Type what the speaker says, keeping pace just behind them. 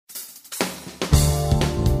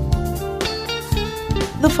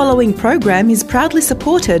The following program is proudly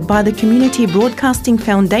supported by the Community Broadcasting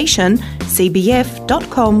Foundation,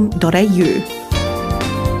 cbf.com.au.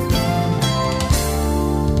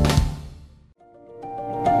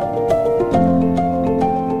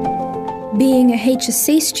 Being a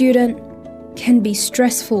HSC student can be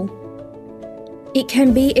stressful. It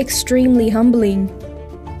can be extremely humbling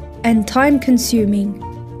and time-consuming.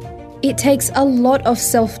 It takes a lot of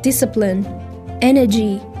self-discipline,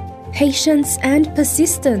 energy, patience and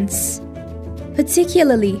persistence,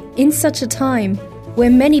 particularly in such a time where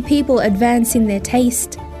many people advance in their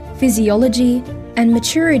taste, physiology and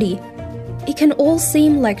maturity. It can all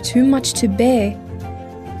seem like too much to bear.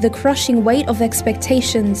 The crushing weight of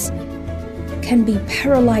expectations can be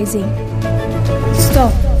paralyzing.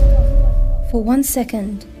 Stop for 1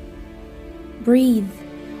 second. Breathe.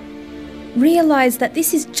 Realize that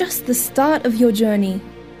this is just the start of your journey.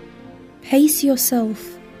 Pace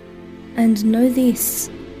yourself and know this: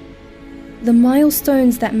 the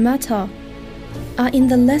milestones that matter are in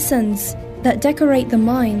the lessons that decorate the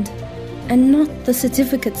mind and not the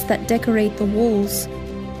certificates that decorate the walls.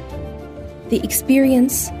 The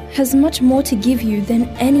experience has much more to give you than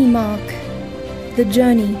any mark. The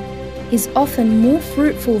journey is often more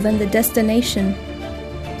fruitful than the destination.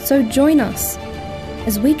 So join us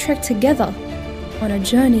as we trek together on a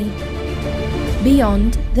journey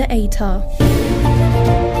beyond the ATAR.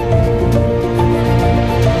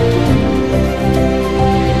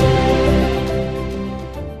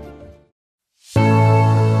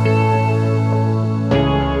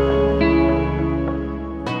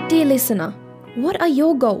 Dear listener, what are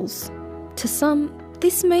your goals? To some,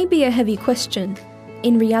 this may be a heavy question.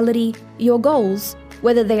 In reality, your goals,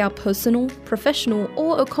 whether they are personal, professional,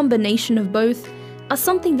 or a combination of both, are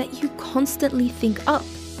something that you constantly think up,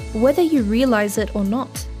 whether you realize it or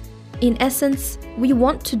not. In essence, we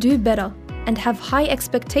want to do better and have high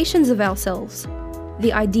expectations of ourselves.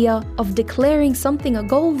 The idea of declaring something a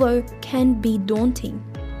goal, though, can be daunting.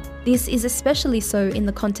 This is especially so in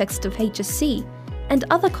the context of HSC and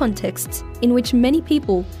other contexts in which many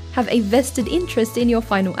people have a vested interest in your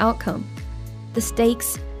final outcome. The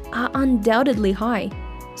stakes are undoubtedly high,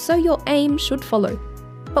 so your aim should follow.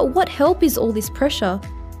 But what help is all this pressure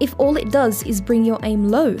if all it does is bring your aim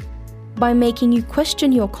low by making you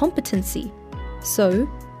question your competency? So,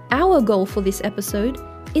 our goal for this episode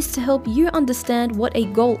is to help you understand what a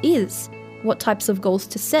goal is, what types of goals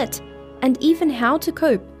to set, and even how to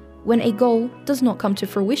cope when a goal does not come to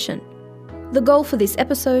fruition. The goal for this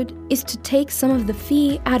episode is to take some of the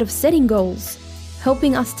fear out of setting goals,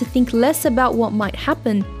 helping us to think less about what might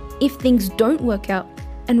happen if things don't work out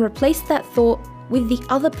and replace that thought with the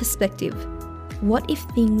other perspective. What if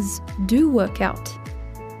things do work out?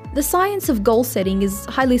 The science of goal setting is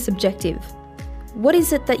highly subjective. What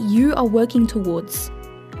is it that you are working towards?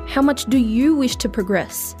 How much do you wish to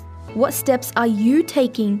progress? What steps are you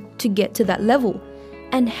taking to get to that level?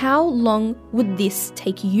 And how long would this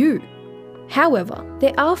take you? However,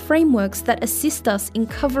 there are frameworks that assist us in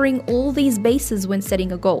covering all these bases when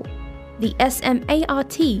setting a goal. The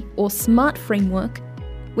SMART, or SMART framework,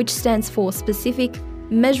 which stands for specific,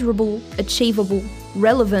 measurable, achievable,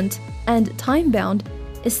 relevant, and time-bound,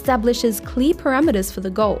 establishes clear parameters for the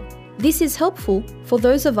goal. This is helpful for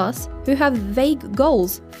those of us who have vague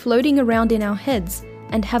goals floating around in our heads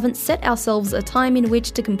and haven't set ourselves a time in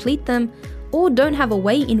which to complete them, or don't have a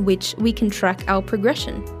way in which we can track our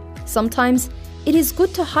progression. Sometimes, it is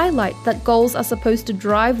good to highlight that goals are supposed to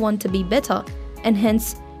drive one to be better, and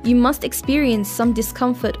hence, you must experience some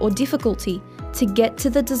discomfort or difficulty to get to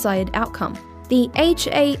the desired outcome. The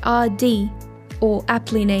HARD, or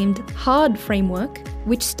aptly named HARD framework,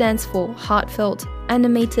 which stands for heartfelt,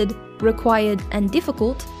 animated, required, and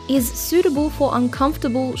difficult, is suitable for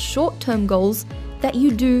uncomfortable short-term goals that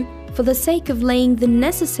you do for the sake of laying the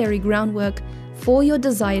necessary groundwork for your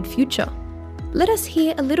desired future. Let us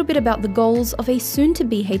hear a little bit about the goals of a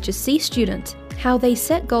soon-to-be HSC student, how they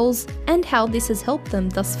set goals, and how this has helped them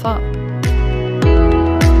thus far.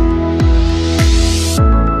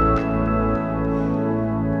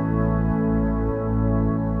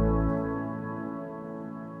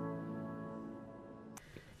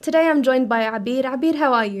 Today I'm joined by Abir. Abir,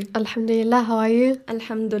 how are you? Alhamdulillah, how are you?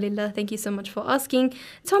 Alhamdulillah, thank you so much for asking.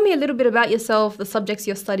 Tell me a little bit about yourself, the subjects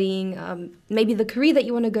you're studying, maybe the career that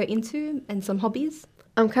you want to go into, and some hobbies.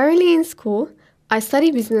 I'm currently in school. I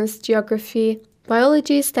study business, geography,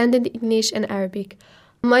 biology, standard English, and Arabic.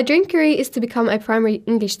 My dream career is to become a primary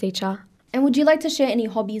English teacher. And would you like to share any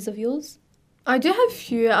hobbies of yours? I do have a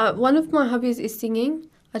few. One of my hobbies is singing.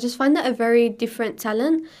 I just find that a very different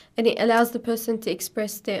talent, and it allows the person to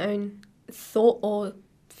express their own thought or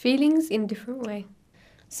feelings in a different way.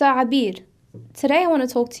 So, Abir, today I want to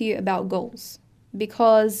talk to you about goals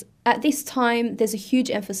because at this time there's a huge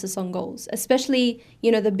emphasis on goals, especially,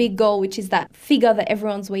 the big goal, which is that figure that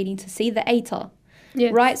everyone's waiting to see, the ATAR.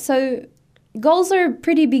 Yes. Right? So, goals are a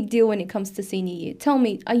pretty big deal when it comes to senior year. Tell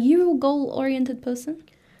me, are you a goal-oriented person?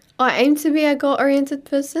 I aim to be a goal-oriented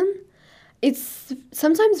person. It's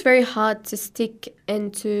sometimes very hard to stick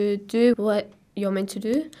and to do what you're meant to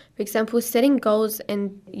do. For example, setting goals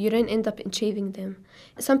and you don't end up achieving them.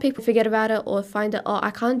 Some people forget about it or find that,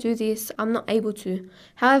 I can't do this, I'm not able to.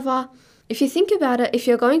 However, if you think about it, if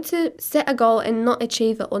you're going to set a goal and not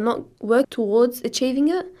achieve it or not work towards achieving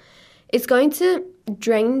it, it's going to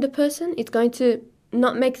drain the person. It's going to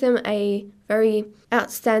not make them a very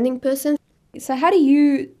outstanding person. So how do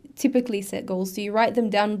you typically set goals? Do you write them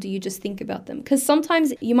down or do you just think about them? Because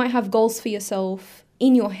sometimes you might have goals for yourself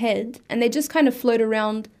in your head and they just kind of float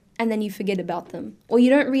around and then you forget about them. Or you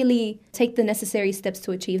don't really take the necessary steps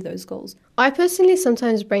to achieve those goals. I personally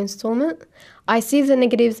sometimes brainstorm it. I see the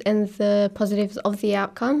negatives and the positives of the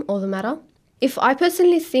outcome or the matter. If I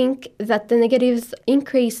personally think that the negatives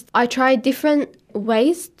increased, I try different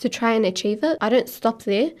ways to try and achieve it. I don't stop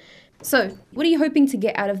there. So, what are you hoping to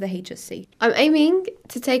get out of the HSC? I'm aiming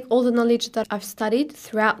to take all the knowledge that I've studied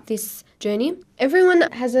throughout this journey. Everyone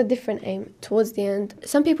has a different aim towards the end.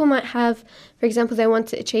 Some people might have, for example, they want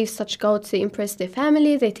to achieve such goal to impress their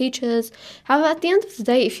family, their teachers. However, at the end of the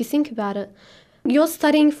day, if you think about it, you're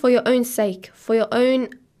studying for your own sake, for your own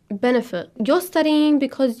benefit. You're studying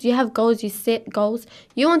because you have goals, you set goals,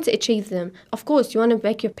 you want to achieve them. Of course, you want to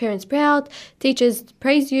make your parents proud, teachers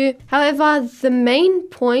praise you. However, the main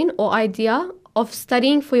point or idea of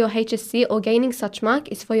studying for your HSC or gaining such mark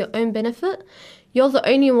is for your own benefit. You're the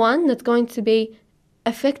only one that's going to be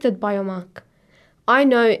affected by your mark. I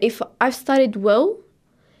know if I've studied well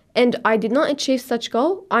and I did not achieve such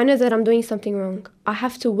goal, I know that I'm doing something wrong. I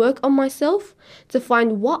have to work on myself to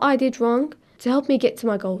find what I did wrong to help me get to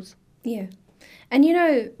my goals. Yeah. And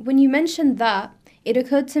when you mentioned that, it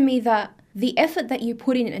occurred to me that the effort that you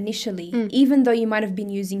put in initially, even though you might have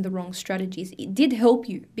been using the wrong strategies, it did help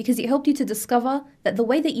you because it helped you to discover that the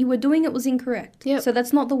way that you were doing it was incorrect. Yep. So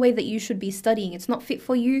that's not the way that you should be studying. It's not fit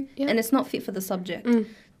for you and it's not fit for the subject.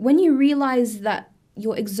 When you realize that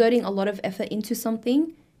you're exerting a lot of effort into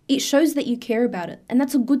something, it shows that you care about it. And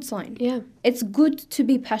that's a good sign. Yeah. It's good to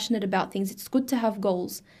be passionate about things. It's good to have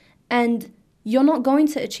goals. And you're not going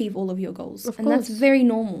to achieve all of your goals. Of and course. that's very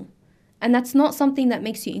normal. And that's not something that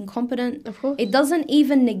makes you incompetent. Of course. It doesn't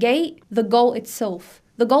even negate the goal itself.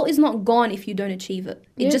 The goal is not gone if you don't achieve it.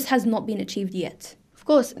 It just has not been achieved yet. Of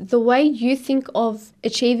course, the way you think of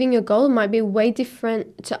achieving your goal might be way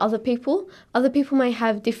different to other people. Other people may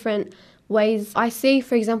have different ways. I see,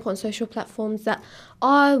 for example, on social platforms that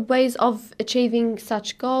are ways of achieving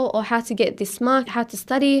such goal or how to get this mark, how to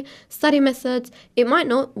study methods. It might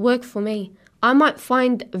not work for me. I might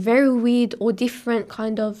find very weird or different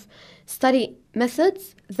kind of study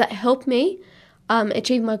methods that help me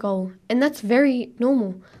achieve my goal. And that's very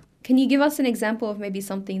normal. Can you give us an example of maybe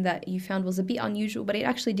something that you found was a bit unusual, but it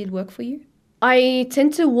actually did work for you? I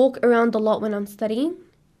tend to walk around a lot when I'm studying.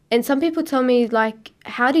 And some people tell me,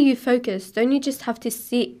 how do you focus? Don't you just have to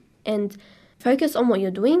sit and focus on what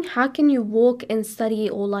you're doing? How can you walk and study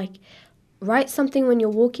or write something when you're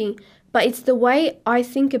walking? But it's the way I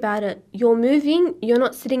think about it. You're moving, you're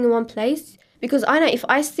not sitting in one place. Because I know if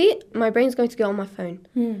I sit, my brain's going to go on my phone.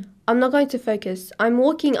 I'm not going to focus. I'm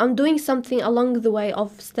walking, I'm doing something along the way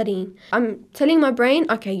of studying. I'm telling my brain,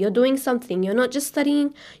 okay, you're doing something. You're not just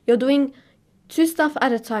studying, you're doing two stuff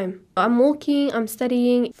at a time. I'm walking, I'm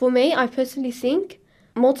studying. For me, I personally think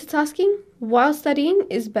multitasking while studying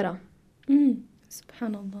is better.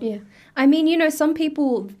 SubhanAllah. Yeah. I mean, some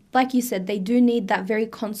people, like you said, they do need that very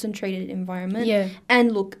concentrated environment. Yeah.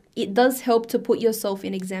 And look, it does help to put yourself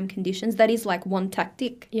in exam conditions. That is one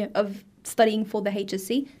tactic of studying for the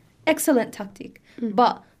HSC. Excellent tactic.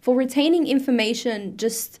 But for retaining information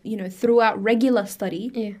just, throughout regular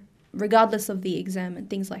study, regardless of the exam and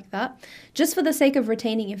things like that, just for the sake of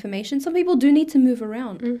retaining information, some people do need to move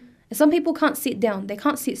around. Some people can't sit down. They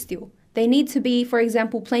can't sit still. They need to be, for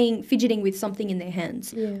example, fidgeting with something in their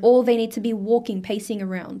hands. Or they need to be walking, pacing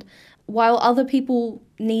around. While other people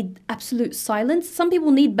need absolute silence, some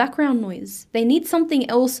people need background noise. They need something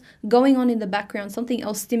else going on in the background, something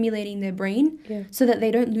else stimulating their brain so that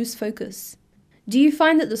they don't lose focus. Do you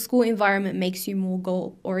find that the school environment makes you more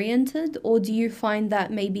goal-oriented? Or do you find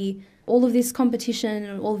that maybe all of this competition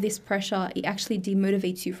and all of this pressure, it actually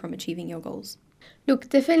demotivates you from achieving your goals? Look,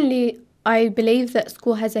 definitely, I believe that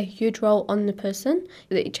school has a huge role on the person.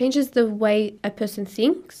 It changes the way a person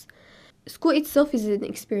thinks. School itself is an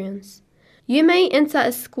experience. You may enter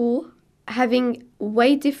a school having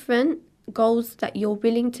way different goals that you're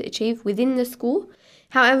willing to achieve within the school.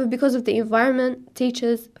 However, because of the environment,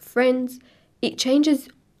 teachers, friends, it changes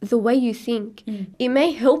the way you think. It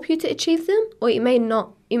may help you to achieve them, or it may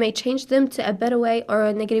not. It may change them to a better way or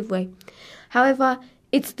a negative way. However,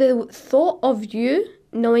 it's the thought of you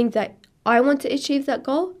knowing that I want to achieve that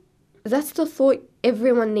goal. That's the thought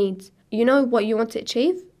everyone needs. You know what you want to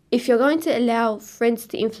achieve. If you're going to allow friends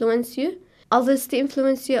to influence you, others to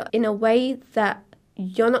influence you in a way that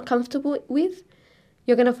you're not comfortable with,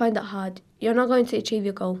 you're going to find it hard. You're not going to achieve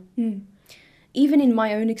your goal. Even in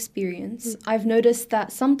my own experience, I've noticed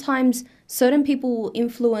that sometimes certain people will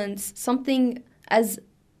influence something as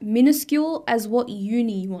minuscule as what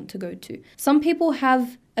uni you want to go to. Some people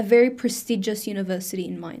have a very prestigious university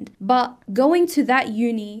in mind, but going to that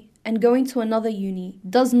uni and going to another uni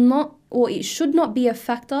does not, or it should not be a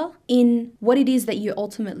factor in what it is that you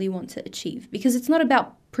ultimately want to achieve, because it's not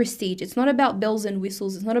about prestige. It's not about bells and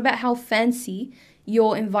whistles. It's not about how fancy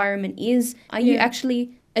your environment is. Are you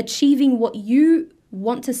actually achieving what you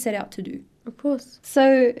want to set out to do? Of course.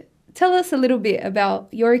 So tell us a little bit about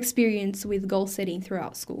your experience with goal setting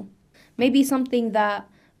throughout school. Maybe something that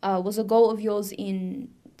was a goal of yours in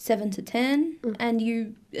 7 to 10 and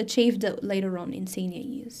you achieved it later on in senior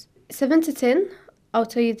years. 7 to 10, I'll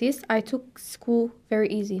tell you this, I took school very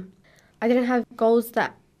easy. I didn't have goals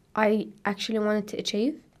that I actually wanted to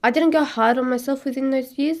achieve. I didn't go hard on myself within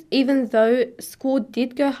those years, even though school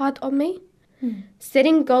did go hard on me.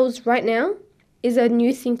 Setting goals right now is a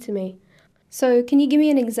new thing to me. So can you give me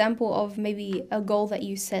an example of maybe a goal that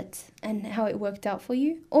you set and how it worked out for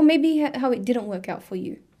you? Or maybe how it didn't work out for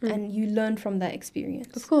you and you learned from that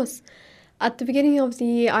experience? Of course. At the beginning of the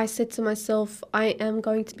year, I said to myself, I am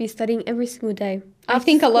going to be studying every single day. I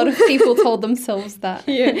think a lot of people told themselves that.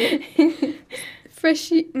 Yeah.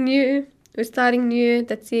 Fresh, new, we're starting new,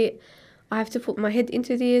 that's it. I have to put my head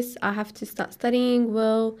into this. I have to start studying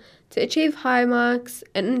well to achieve high marks.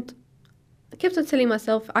 And I kept on telling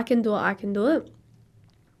myself, I can do it, I can do it.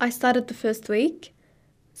 I started the first week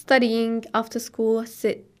studying after school,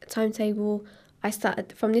 set a timetable. I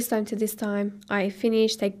started from this time to this time. I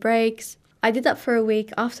finish, take breaks. I did that for a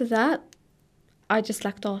week. After that, I just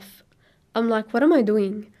slacked off. I'm like, what am I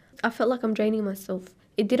doing? I felt like I'm draining myself.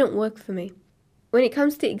 It didn't work for me. When it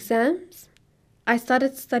comes to exams, I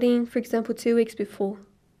started studying, for example, 2 weeks before.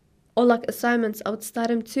 Or like assignments, I would start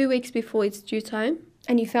them 2 weeks before it's due time.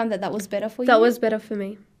 And you found that was better for you? That was better for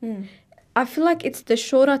me. I feel like it's the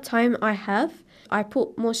shorter time I have, I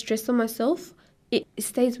put more stress on myself, it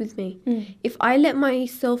stays with me. If I let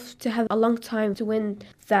myself to have a long time to when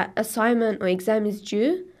that assignment or exam is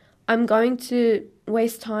due, I'm going to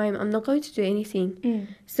waste time. I'm not going to do anything.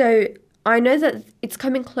 So I know that it's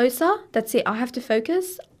coming closer. That's it. I have to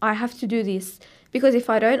focus. I have to do this. Because if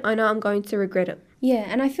I don't, I know I'm going to regret it. Yeah,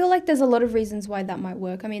 and I feel like there's a lot of reasons why that might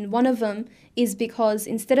work. I mean, one of them is because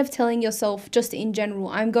instead of telling yourself just in general,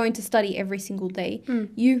 I'm going to study every single day,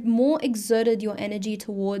 you more exerted your energy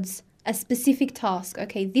towards a specific task.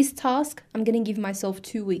 Okay, this task, I'm going to give myself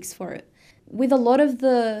 2 weeks for it. With a lot of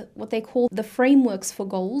what they call the frameworks for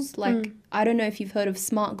goals, like, I don't know if you've heard of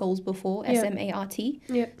SMART goals before, SMART.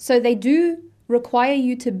 Yeah. So they do require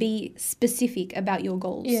you to be specific about your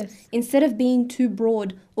goals. Yes. Instead of being too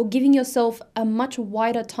broad or giving yourself a much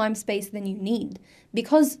wider time space than you need,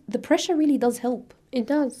 because the pressure really does help. It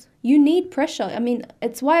does. You need pressure. I mean,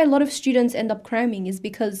 it's why a lot of students end up cramming, is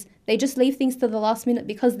because they just leave things to the last minute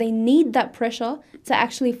because they need that pressure to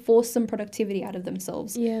actually force some productivity out of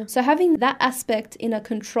themselves. Yeah. So having that aspect in a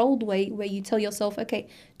controlled way where you tell yourself, okay,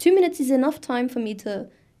 2 minutes is enough time for me to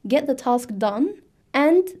get the task done,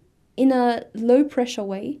 and in a low pressure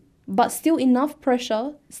way, but still enough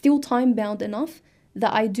pressure, still time bound enough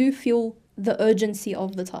that I do feel the urgency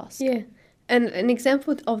of the task. Yeah. And an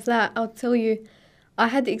example of that, I'll tell you, I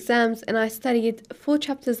had exams and I studied 4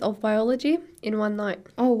 chapters of biology in one night.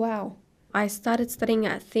 Oh, wow. I started studying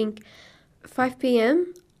at, I think, 5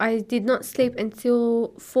 p.m. I did not sleep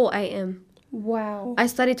until 4 a.m. Wow. I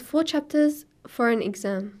studied 4 chapters for an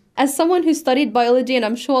exam. As someone who studied biology, and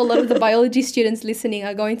I'm sure a lot of the biology students listening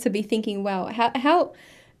are going to be thinking, wow, how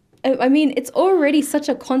I mean, it's already such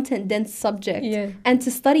a content-dense subject. Yeah. And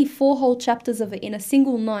to study 4 whole chapters of it in a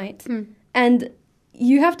single night. And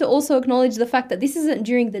you have to also acknowledge the fact that this isn't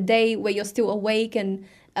during the day where you're still awake and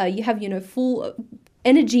you have, full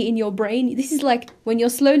energy in your brain. This is like when you're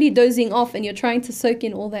slowly dozing off and you're trying to soak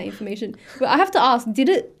in all that information. But I have to ask, did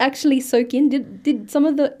it actually soak in? Did some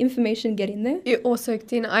of the information get in there? It all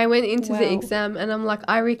soaked in. I went into the Wow. exam and I'm like,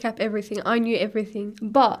 I recap everything. I knew everything.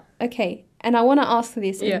 But, okay, and I want to ask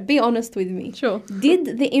this, Yeah. and be honest with me. Sure.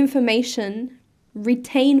 Did the information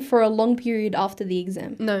retain for a long period after the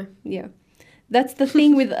exam? No. Yeah. That's the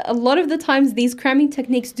thing with a lot of the times these cramming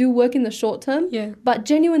techniques do work in the short term. Yeah. But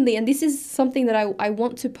genuinely, and this is something that I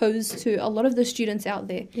want to pose to a lot of the students out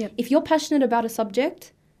there. Yeah. If you're passionate about a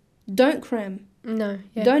subject, don't cram. No.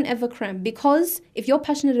 Yeah. Don't ever cram. Because if you're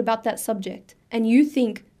passionate about that subject and you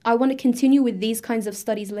think, I want to continue with these kinds of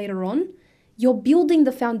studies later on, you're building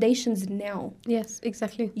the foundations now. Yes,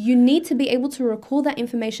 exactly. You need to be able to recall that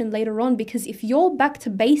information later on, because if you're back to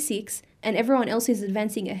basics and everyone else is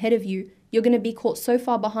advancing ahead of you, you're going to be caught so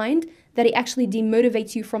far behind that it actually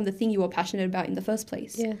demotivates you from the thing you were passionate about in the first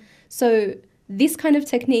place. Yeah. So this kind of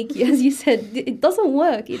technique, as you said, it doesn't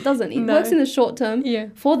work. It doesn't. It No. works in the short term Yeah.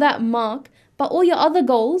 for that mark. But all your other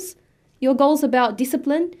goals, your goals about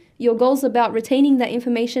discipline, your goals about retaining that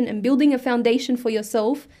information and building a foundation for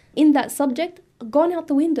yourself in that subject, are gone out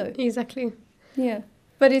the window. Exactly. Yeah.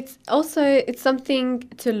 But it's something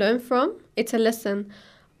to learn from. It's a lesson.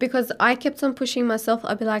 Because I kept on pushing myself.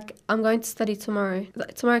 I'd be like, I'm going to study tomorrow.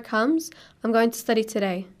 Tomorrow comes, I'm going to study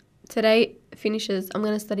today. Today finishes, I'm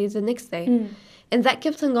going to study the next day. And that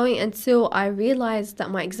kept on going until I realized that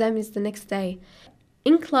my exam is the next day.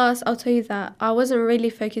 In class, I'll tell you that I wasn't really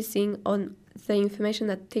focusing on the information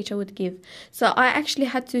that the teacher would give. So I actually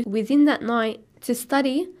had to, within that night, to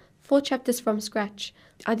study 4 chapters from scratch.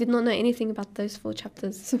 I did not know anything about those 4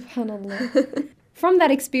 chapters. Subhanallah. From that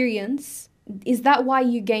experience, is that why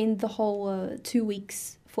you gained the whole 2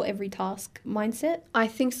 weeks for every task mindset? I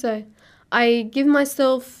think so. I give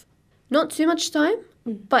myself not too much time,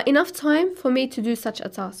 but enough time for me to do such a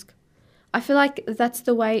task. I feel like that's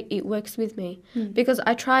the way it works with me. Because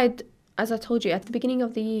I tried, as I told you, at the beginning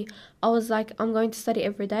of the year, I was like, I'm going to study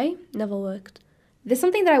every day. Never worked. There's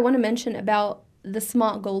something that I want to mention about the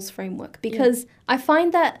SMART goals framework, because I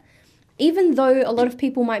find that even though a lot of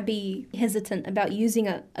people might be hesitant about using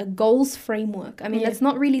a goals framework, I mean, that's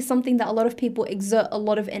not really something that a lot of people exert a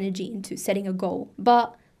lot of energy into, setting a goal.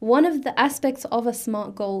 But one of the aspects of a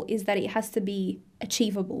SMART goal is that it has to be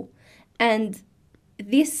achievable. And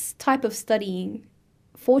this type of studying,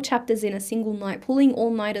 4 chapters in a single night, pulling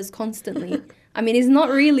all-nighters constantly, I mean, is not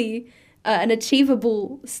really an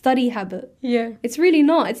achievable study habit. Yeah. It's really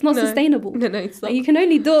not. It's not sustainable. No, it's not. You can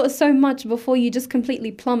only do it so much before you just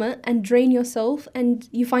completely plummet and drain yourself, and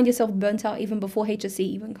you find yourself burnt out even before HSC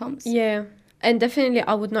even comes. Yeah. And definitely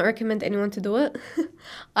I would not recommend anyone to do it.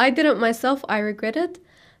 I did it myself. I regret it.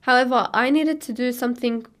 However, I needed to do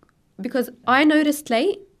something because I noticed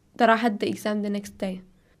late that I had the exam the next day.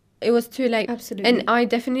 It was too late. Absolutely. And I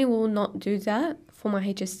definitely will not do that for my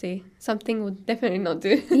HSC. Something would definitely not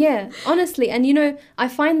do. Yeah, honestly. And, you know, I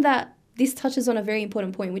find that this touches on a very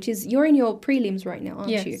important point, which is you're in your prelims right now,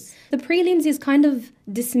 aren't you? The prelims is kind of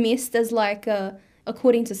dismissed as like,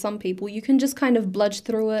 according to some people, you can just kind of bludge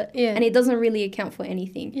through it and it doesn't really account for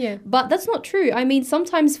anything. Yeah. But that's not true. I mean,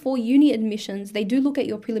 sometimes for uni admissions, they do look at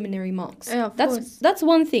your preliminary marks. Yeah, of course. That's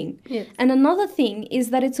one thing. Yes. And another thing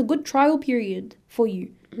is that it's a good trial period for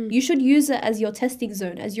you. You should use it as your testing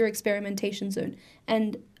zone, as your experimentation zone.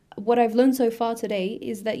 And what I've learned so far today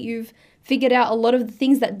is that you've figured out a lot of the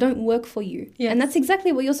things that don't work for you. Yes. And that's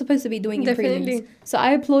exactly what you're supposed to be doing in Definitely. prelims. So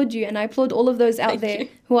I applaud you, and I applaud all of those out there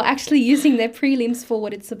who are actually using their prelims for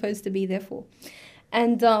what it's supposed to be there for.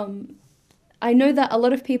 And I know that a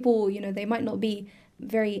lot of people, you know, they might not be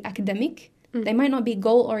very academic. They might not be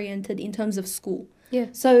goal-oriented in terms of school. Yeah.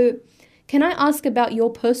 So can I ask about your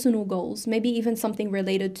personal goals, maybe even something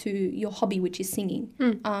related to your hobby, which is singing?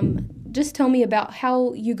 Just tell me about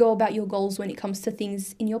how you go about your goals when it comes to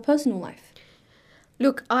things in your personal life.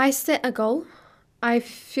 Look, I set a goal. I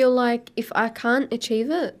feel like if I can't achieve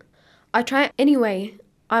it, I try it anyway.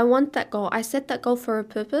 I want that goal. I set that goal for a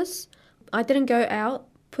purpose. I didn't go out,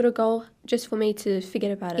 put a goal just for me to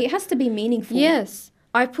forget about it. It has to be meaningful. Yes.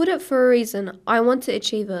 I put it for a reason. I want to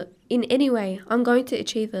achieve it. In any way, I'm going to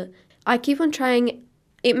achieve it. I keep on trying.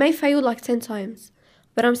 It may fail like 10 times,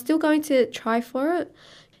 but I'm still going to try for it.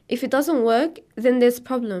 If it doesn't work, then there's a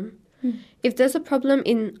problem. If there's a problem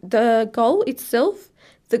in the goal itself,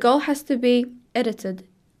 the goal has to be edited.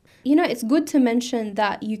 You know, it's good to mention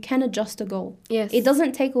that you can adjust a goal. Yes. It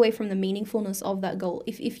doesn't take away from the meaningfulness of that goal.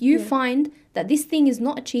 If you find that this thing is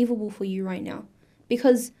not achievable for you right now,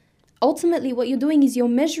 because ultimately what you're doing is you're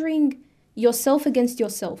measuring yourself against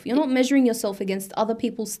yourself. You're not measuring yourself against other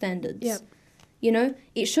people's standards. Yep. You know,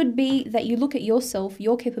 it should be that you look at yourself,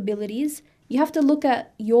 your capabilities. You have to look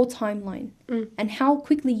at your timeline and how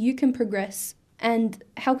quickly you can progress and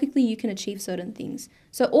how quickly you can achieve certain things.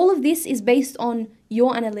 So all of this is based on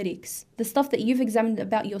your analytics, the stuff that you've examined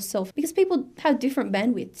about yourself, because people have different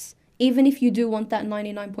bandwidths. Even if you do want that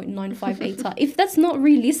 99.95 ATAR, if that's not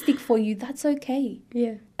realistic for you, that's okay.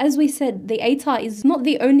 Yeah. As we said, the ATAR is not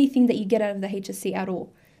the only thing that you get out of the HSC at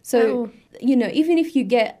all. So, you know, even if you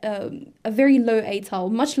get a very low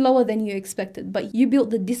ATAR, much lower than you expected, but you built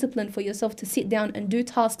the discipline for yourself to sit down and do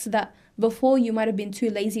tasks that before you might have been too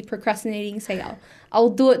lazy, procrastinating, say, I'll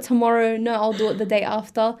do it tomorrow, no, I'll do it the day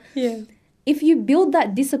after. Yeah. If you build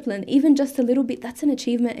that discipline, even just a little bit, that's an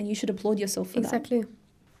achievement and you should applaud yourself for that. Exactly.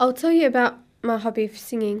 I'll tell you about my hobby of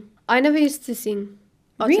singing. I never used to sing.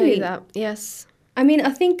 I'll tell Really? you that. Yes. I mean, I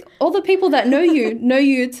think all the people that know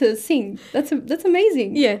you to sing. That's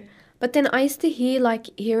amazing. Yeah. But then I used to hear like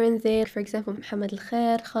here and there, for example, Mohamad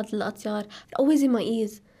Khalid ATAR, always in my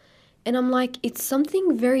ears. And I'm like, it's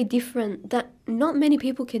something very different that not many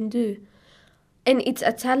people can do. And it's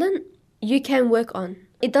a talent you can work on.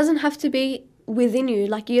 It doesn't have to be within you.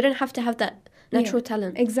 Like, you don't have to have that natural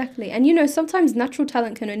talent. Exactly. And you know, sometimes natural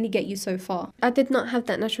talent can only get you so far. I did not have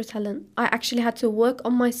that natural talent. I actually had to work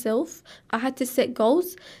on myself. I had to set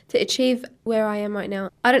goals to achieve where I am right now.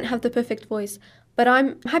 I don't have the perfect voice, but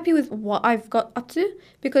I'm happy with what I've got up to,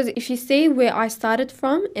 because if you see where I started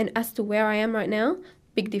from and as to where I am right now,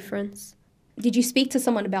 big difference. Did you speak to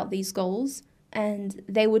someone about these goals and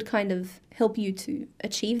they would kind of help you to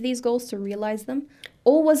achieve these goals, to realize them?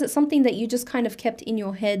 Or was it something that you just kind of kept in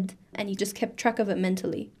your head and you just kept track of it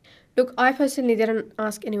mentally? Look, I personally didn't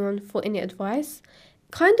ask anyone for any advice.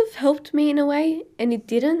 Kind of helped me in a way, and it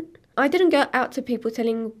didn't. I didn't go out to people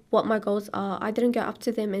telling what my goals are. I didn't go up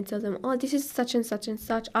to them and tell them, oh, this is such and such and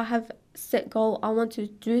such. I have set goal. I want to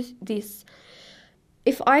do this.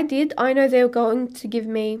 If I did, I know they were going to give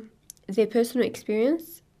me their personal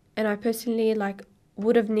experience, and I personally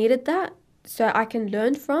would have needed that so I can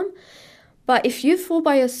learn from. But if you fall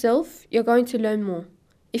by yourself, you're going to learn more.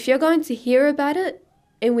 If you're going to hear about it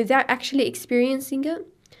and without actually experiencing it,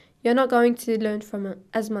 you're not going to learn from it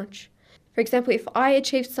as much. For example, if I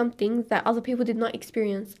achieved something that other people did not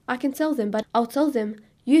experience, I can tell them, but I'll tell them,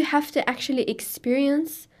 you have to actually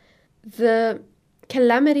experience the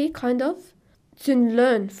calamity, kind of, to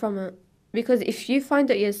learn from it. Because if you find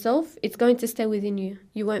it yourself, it's going to stay within you.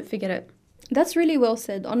 You won't forget it. That's really well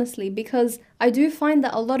said, honestly, because I do find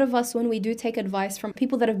that a lot of us, when we do take advice from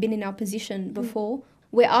people that have been in our position before,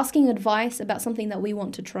 we're asking advice about something that we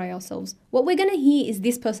want to try ourselves. What we're going to hear is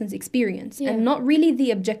this person's experience and not really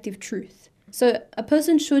the objective truth. So a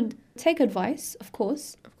person should take advice, of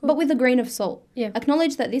course, but with a grain of salt. Yeah.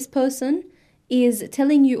 Acknowledge that this person is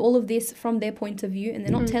telling you all of this from their point of view and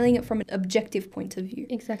they're not telling it from an objective point of view.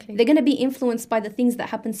 Exactly. They're going to be influenced by the things that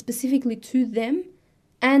happen specifically to them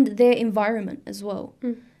and their environment as well.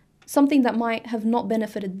 Something that might have not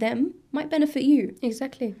benefited them might benefit you.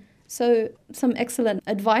 Exactly. So some excellent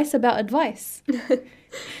advice about advice.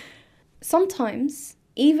 Sometimes,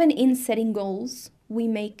 even in setting goals, we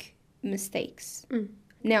make mistakes.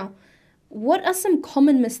 Now, what are some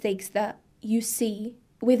common mistakes that you see,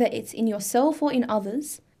 whether it's in yourself or in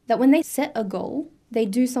others, that when they set a goal, they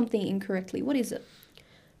do something incorrectly? What is it?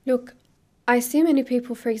 Look, I see many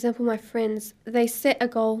people, for example, my friends, they set a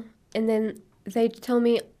goal and then they tell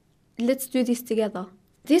me, let's do this together.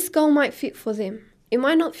 This goal might fit for them. It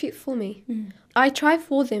might not fit for me. I try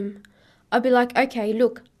for them. I'll be like, okay,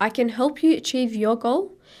 look, I can help you achieve your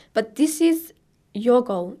goal, but this is your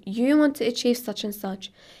goal. You want to achieve such and such.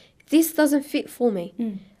 This doesn't fit for me.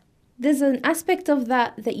 There's an aspect of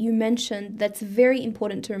that you mentioned that's very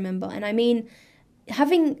important to remember. And I mean,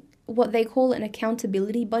 having what they call an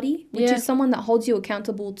accountability buddy, which is someone that holds you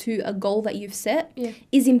accountable to a goal that you've set,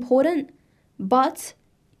 is important. But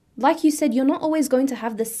like you said, you're not always going to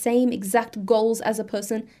have the same exact goals as a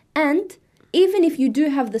person. And even if you do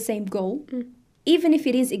have the same goal, even if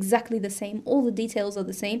it is exactly the same, all the details are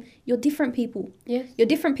the same, you're different people. Yes. You're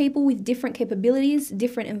different people with different capabilities,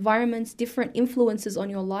 different environments, different influences on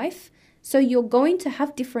your life. So you're going to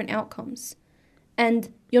have different outcomes.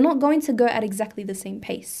 And you're not going to go at exactly the same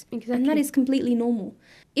pace. Exactly. And that is completely normal.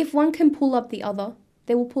 If one can pull up the other,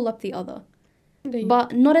 they will pull up the other.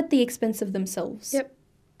 But not at the expense of themselves. Yep.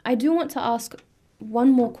 I do want to ask one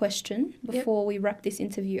more question before we wrap this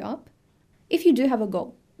interview up. If you do have a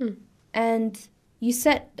goal and you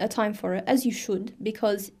set a time for it, as you should,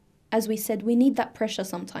 because as we said, we need that pressure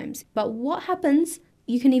sometimes. But what happens,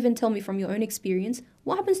 you can even tell me from your own experience,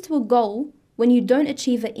 what happens to a goal when you don't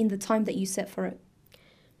achieve it in the time that you set for it?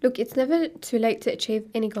 Look, it's never too late to achieve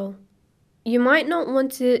any goal. you might not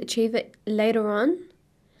want to achieve it later on,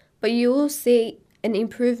 but you will see an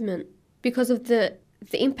improvement because of the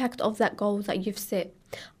impact of that goal that you've set.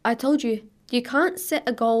 I told you, you can't set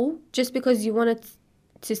a goal just because you wanted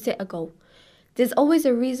to set a goal. There's always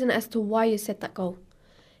a reason as to why you set that goal.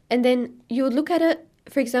 And then you would look at it,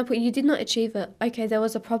 for example, you did not achieve it. Okay, there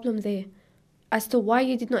was a problem there as to why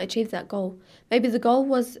you did not achieve that goal. Maybe the goal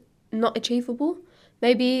was not achievable.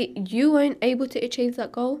 Maybe you weren't able to achieve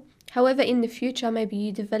that goal. However, in the future, maybe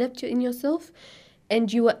you developed it in yourself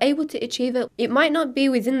and you were able to achieve it. It might not be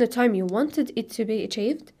within the time you wanted it to be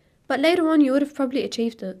achieved, but later on you would have probably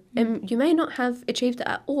achieved it. And you may not have achieved it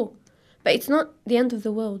at all, but it's not the end of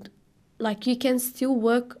the world. Like, you can still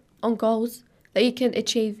work on goals that you can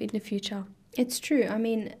achieve in the future. It's true. I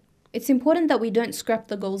mean, it's important that we don't scrap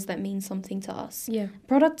the goals that mean something to us. Yeah.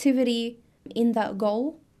 Productivity in that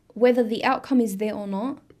goal, whether the outcome is there or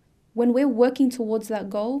not, when we're working towards that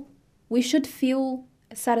goal, we should feel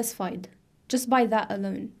satisfied just by that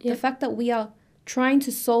alone. Yeah. The fact that we are trying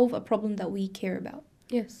to solve a problem that we care about.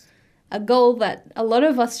 Yes. A goal that a lot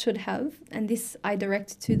of us should have, and this I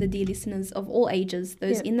direct to the dear listeners of all ages,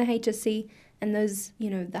 those in the HSC and those,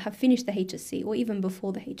 that have finished the HSC or even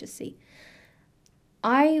before the HSC.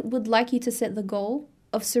 I would like you to set the goal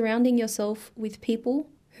of surrounding yourself with people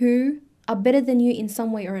who are better than you in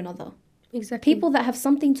some way or another. Exactly. People that have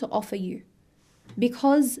something to offer you.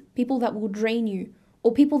 Because people that will drain you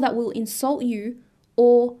or people that will insult you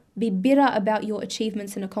or be bitter about your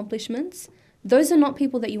achievements and accomplishments, those are not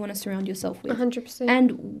people that you want to surround yourself with. 100%.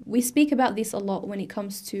 And we speak about this a lot when it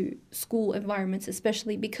comes to school environments,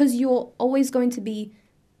 especially because you're always going to be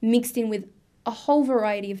mixed in with a whole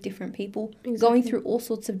variety of different people, going through all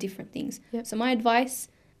sorts of different things. Yep. So my advice,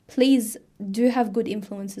 please do have good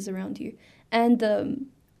influences around you. And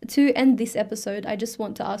to end this episode, I just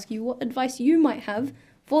want to ask you what advice you might have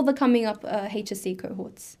for the coming up HSC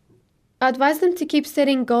cohorts. I advise them to keep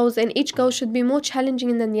setting goals, and each goal should be more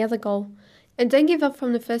challenging than the other goal. And don't give up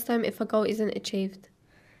from the first time if a goal isn't achieved.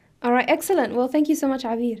 All right, excellent. Well, thank you so much,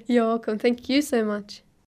 Abir. You're welcome. Thank you so much.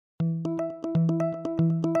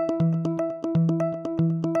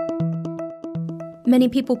 Many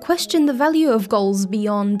people question the value of goals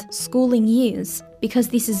beyond schooling years because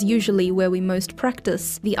this is usually where we most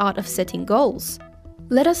practice the art of setting goals.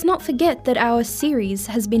 Let us not forget that our series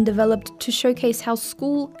has been developed to showcase how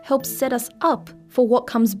school helps set us up for what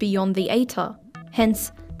comes beyond the ATAR.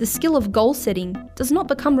 Hence, the skill of goal setting does not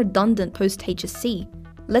become redundant post-HSC.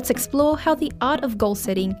 Let's explore how the art of goal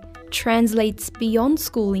setting translates beyond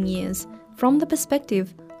schooling years from the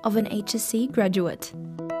perspective of an HSC graduate.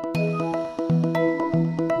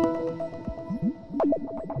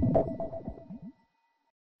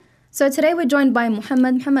 So today we're joined by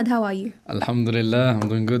Mohamad. Mohamad, how are you? Alhamdulillah, I'm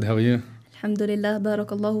doing good. How are you? Alhamdulillah,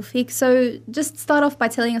 barakallahu feek. So just start off by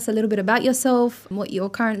telling us a little bit about yourself, what you're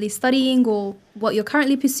currently studying or what you're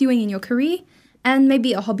currently pursuing in your career, and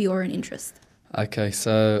maybe a hobby or an interest. Okay,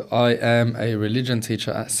 so I am a religion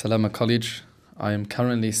teacher at Salama College. I am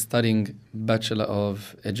currently studying Bachelor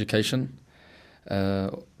of Education,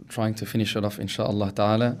 trying to finish it off, inshallah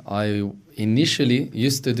ta'ala. I initially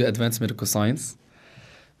used to do advanced medical science,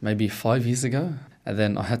 maybe 5 years ago, and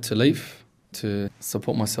then I had to leave to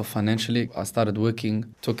support myself financially. I started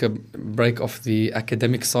working, took a break off the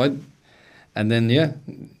academic side, and then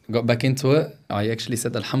got back into it. I actually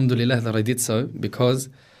said alhamdulillah that I did so because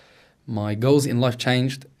my goals in life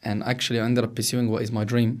changed, and actually I ended up pursuing what is my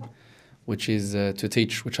dream, which is to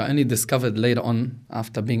teach, which I only discovered later on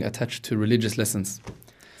after being attached to religious lessons.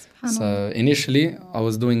 So initially I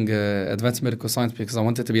was doing advanced medical science because I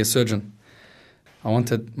wanted to be a surgeon. I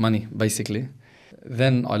wanted money, basically.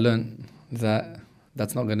 Then I learned that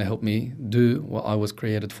that's not going to help me do what I was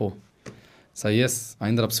created for. So yes, I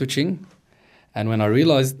ended up switching. And when I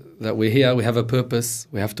realized that we're here, we have a purpose,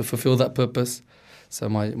 we have to fulfill that purpose. So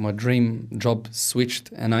my dream job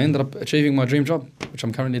switched, and I ended up achieving my dream job, which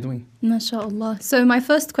I'm currently doing. MashaAllah. So my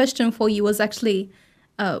first question for you was actually,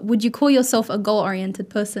 would you call yourself a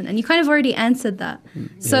goal-oriented person? And you kind of already answered that.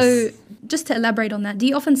 So just to elaborate on that, do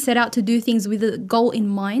you often set out to do things with a goal in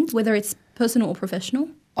mind, whether it's personal or professional?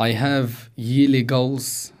 I have yearly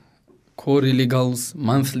goals, quarterly goals,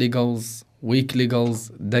 monthly goals, weekly goals,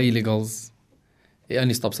 daily goals. It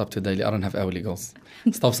only stops up to daily. I don't have hourly goals.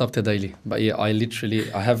 It stops up to daily. But yeah, I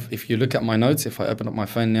have, if you look at my notes, if I open up my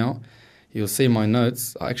phone now, you'll see my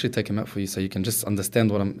notes. I actually take them out for you so you can just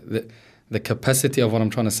understand what the capacity of what I'm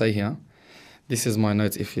trying to say here. This is my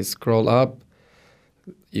notes. If you scroll up,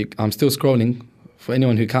 I'm still scrolling. For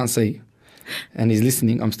anyone who can't see and is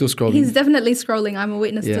listening, I'm still scrolling. He's definitely scrolling. I'm a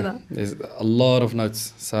witness to that. There's a lot of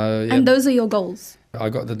notes. So And those are your goals? I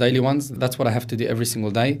got the daily ones. That's what I have to do every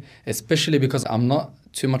single day, especially because I'm not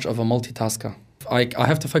too much of a multitasker. I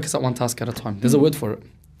have to focus on one task at a time. There's a word for it.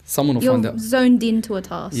 Someone will find out. You're zoned into a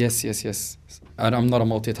task. Yes. And I'm not a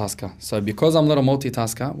multitasker. So because I'm not a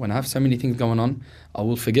multitasker, when I have so many things going on, I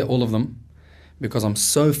will forget all of them because I'm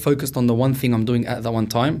so focused on the one thing I'm doing at that one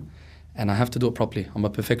time, and I have to do it properly. I'm a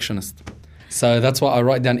perfectionist. So that's why I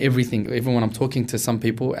write down everything, even when I'm talking to some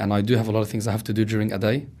people, and I do have a lot of things I have to do during a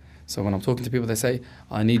day. So when I'm talking to people, they say,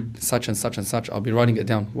 I need such and such and such. I'll be writing it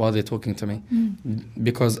down while they're talking to me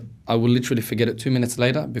because I will literally forget it 2 minutes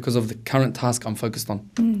later because of the current task I'm focused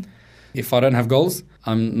on. If I don't have goals,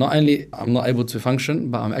 I'm not able to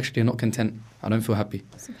function, but I'm actually not content. I don't feel happy.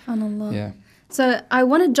 SubhanAllah. Yeah. So I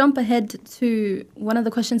want to jump ahead to one of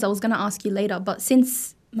the questions I was going to ask you later, but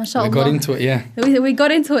since mashallah, we got into it, yeah. We got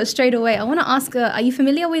into it straight away. I want to ask, are you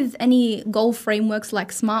familiar with any goal frameworks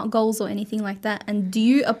like SMART goals or anything like that? And do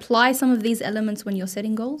you apply some of these elements when you're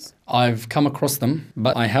setting goals? I've come across them,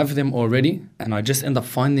 but I have them already, and I just end up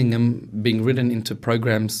finding them being written into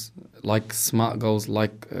programs like SMART goals,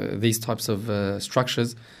 like these types of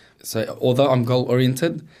structures. So although I'm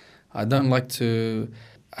goal-oriented, I don't like to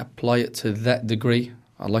apply it to that degree.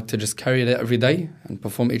 I like to just carry it out every day and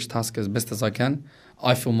perform each task as best as I can.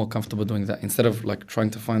 I feel more comfortable doing that instead of like trying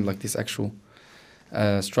to find like this actual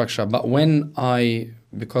structure. But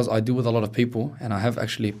because I deal with a lot of people and I have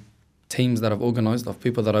actually teams that I've organized of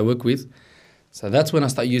people that I work with, so that's when I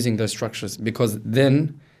start using those structures, because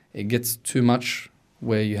then it gets too much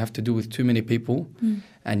where you have to do with too many people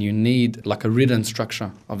and you need like a written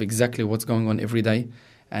structure of exactly what's going on every day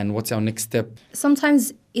and what's our next step.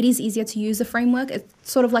 Sometimes it is easier to use a framework. It's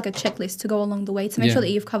sort of like a checklist to go along the way to make sure that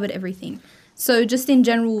you've covered everything. So just in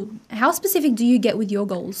general, how specific do you get with your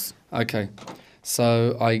goals? Okay,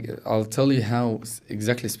 so I'll tell you how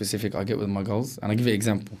exactly specific I get with my goals, and I'll give you an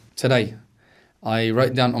example. Today, I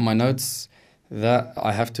write down on my notes that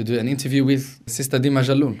I have to do an interview with Sister Deema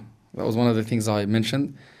Jalloul. That was one of the things I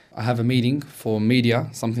mentioned. I have a meeting for media,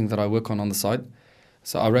 something that I work on the side.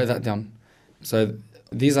 So I wrote that down. So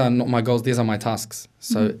these are not my goals, these are my tasks.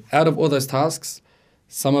 So out of all those tasks,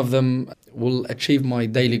 some of them will achieve my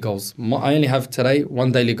daily goals. I only have today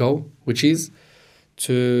one daily goal, which is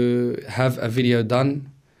to have a video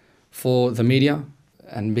done for the media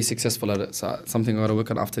and be successful at it. So something I've got to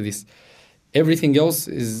work on after this. Everything else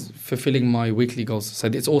is fulfilling my weekly goals. So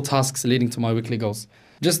it's all tasks leading to my weekly goals.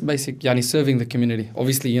 Just basic, serving the community.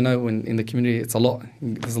 Obviously, when in the community, it's a lot.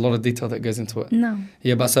 There's a lot of detail that goes into it. No.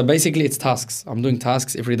 Yeah, but so basically it's tasks. I'm doing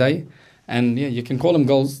tasks every day. And you can call them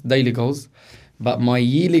goals, daily goals. But my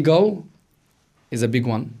yearly goal is a big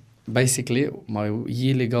one. Basically, my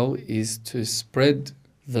yearly goal is to spread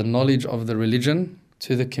the knowledge of the religion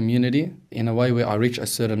to the community in a way where I reach a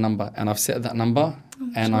certain number. And I've set that number,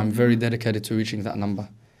 and I'm very dedicated to reaching that number,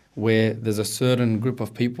 where there's a certain group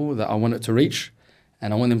of people that I want it to reach,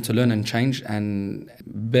 and I want them to learn and change and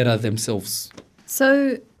better themselves.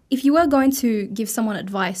 So if you were going to give someone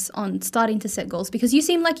advice on starting to set goals, because you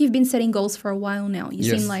seem like you've been setting goals for a while now. You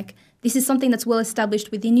seem like this is something that's well established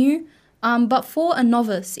within you. But for a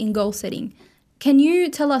novice in goal setting, can you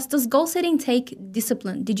tell us, does goal setting take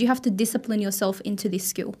discipline? Did you have to discipline yourself into this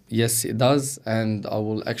skill? Yes, it does. And I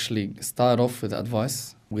will actually start off with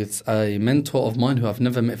advice with a mentor of mine who I've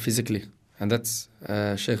never met physically. And that's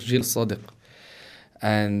Sheikh Jil Sadiq.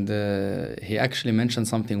 And he actually mentioned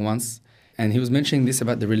something once. And he was mentioning this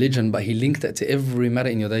about the religion, but he linked it to every matter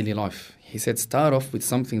in your daily life. He said, start off with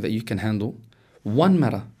something that you can handle. One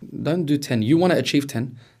matter. Don't do 10. You want to achieve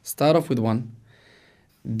 10. Start off with one.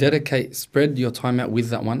 Dedicate, spread your time out with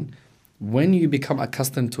that one. When you become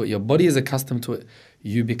accustomed to it, your body is accustomed to it,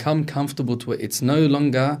 you become comfortable to it. It's no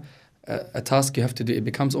longer a task you have to do. It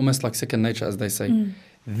becomes almost like second nature, as they say.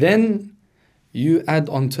 Then you add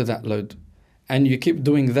on to that load. And you keep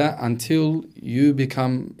doing that until you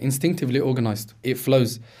become instinctively organized. It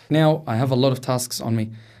flows. Now, I have a lot of tasks on me,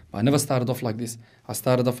 but I never started off like this. I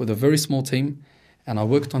started off with a very small team, and I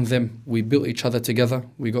worked on them. We built each other together.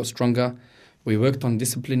 We got stronger. We worked on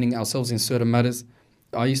disciplining ourselves in certain matters.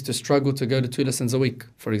 I used to struggle to go to 2 lessons a week,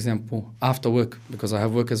 for example, after work, because I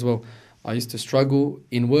have work as well. I used to struggle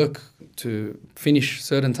in work to finish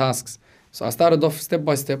certain tasks. So I started off step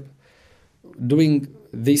by step, doing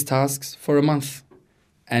these tasks for a month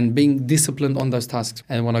and being disciplined on those tasks.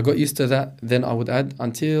 And when I got used to that, then I would add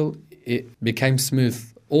until it became smooth.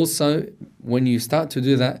 Also, when you start to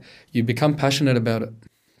do that, you become passionate about it.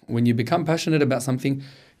 When you become passionate about something,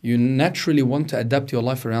 you naturally want to adapt your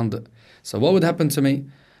life around it. So what would happen to me?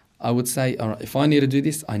 I would say, all right, if I need to do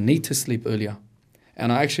this, I need to sleep earlier.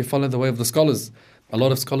 And I actually follow the way of the scholars. A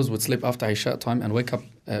lot of scholars would sleep after Isha time and wake up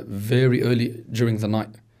very early during the night.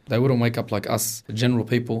 They wouldn't wake up like us, general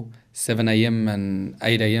people, 7 a.m. and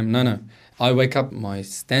 8 a.m. No. I wake up, my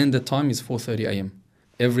standard time is 4:30 a.m.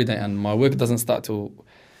 every day, and my work doesn't start till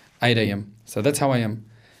 8 a.m. So that's how I am.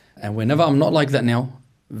 And whenever I'm not like that now,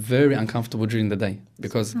 very uncomfortable during the day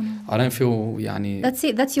because I don't feel That's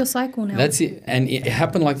it. That's your cycle now. That's it. And it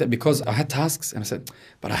happened like that because I had tasks and I said,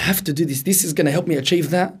 but I have to do this. This is going to help me achieve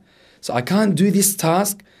that. So I can't do this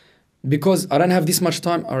task because I don't have this much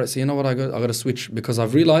time. All right, so you know what? I got to switch because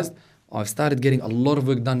I've realized I've started getting a lot of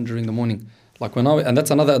work done during the morning. Like and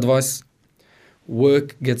that's another advice.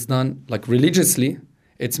 Work gets done, like religiously,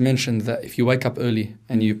 it's mentioned that if you wake up early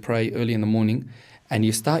and you pray early in the morning and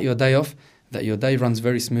you start your day off, that your day runs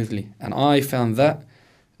very smoothly. And I found that,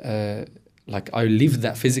 like I lived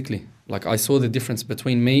that physically. Like I saw the difference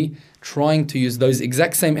between me trying to use those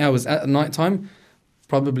exact same hours at night time,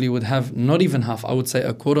 probably would have not even half, I would say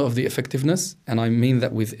a quarter of the effectiveness. And I mean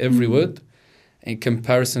that with every word, in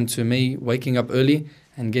comparison to me waking up early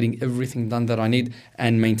and getting everything done that I need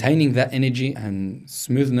and maintaining that energy and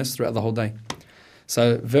smoothness throughout the whole day.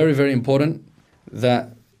 So very, very important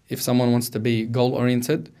that if someone wants to be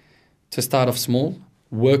goal-oriented, to start off small,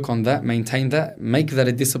 work on that, maintain that, make that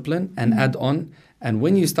a discipline and add on. And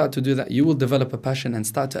when you start to do that, you will develop a passion and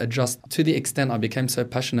start to adjust. To the extent I became so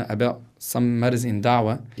passionate about some matters in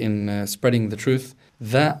da'wah, in spreading the truth,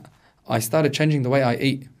 that I started changing the way I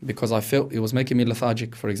eat because I felt it was making me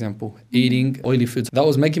lethargic, for example. Eating oily foods, that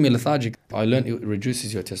was making me lethargic. I learned it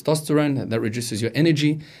reduces your testosterone, that reduces your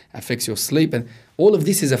energy, affects your sleep, and all of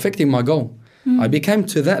this is affecting my goal. I became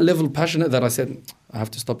to that level passionate that I said, I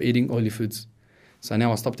have to stop eating oily foods. So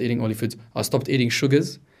now I stopped eating oily foods. I stopped eating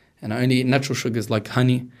sugars, and I only eat natural sugars like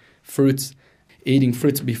honey, fruits, eating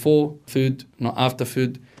fruits before food, not after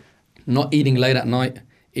food, not eating late at night.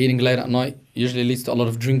 Eating late at night usually leads to a lot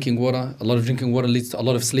of drinking water. A lot of drinking water leads to a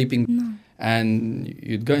lot of sleeping. And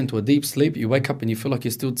you'd go into a deep sleep, you wake up and you feel like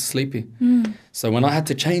you're still sleepy. So when I had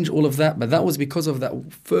to change all of that, but that was because of that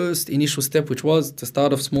first initial step, which was to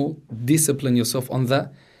start off small, discipline yourself on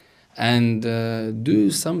that, and do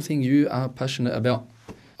something you are passionate about.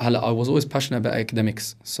 I was always passionate about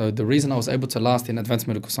academics. So the reason I was able to last in advanced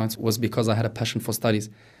medical science was because I had a passion for studies.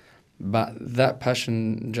 But that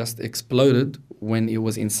passion just exploded when it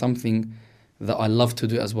was in something that I love to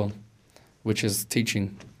do as well, which is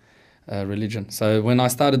teaching religion. So when I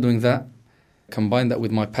started doing that, combined that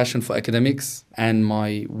with my passion for academics and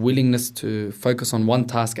my willingness to focus on one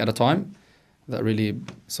task at a time, that really,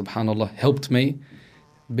 subhanAllah, helped me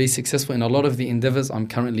be successful in a lot of the endeavors I'm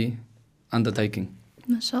currently undertaking.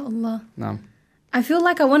 MashaAllah. Naam. I feel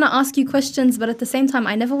like I want to ask you questions, but at the same time,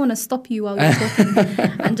 I never want to stop you while you're talking.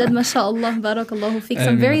 And Jad, mashallah, barakallahu fiqh,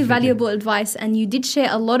 some very valuable advice. And you did share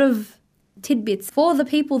a lot of tidbits for the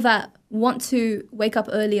people that want to wake up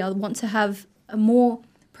earlier, want to have a more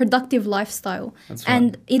productive lifestyle. That's right.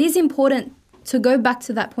 And it is important to go back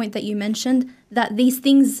to that point that you mentioned, that these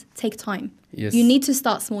things take time. Yes. You need to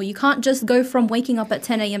start small. You can't just go from waking up at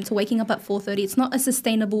 10 a.m. to waking up at 4:30. It's not a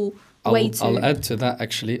sustainable way to... I'll add to that,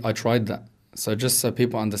 actually. I tried that. So just so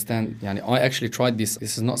people understand, I actually tried this.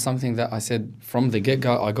 This is not something that I said from the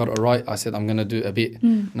get-go, I got it right. I said, I'm going to do a bit.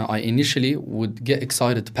 Now, I initially would get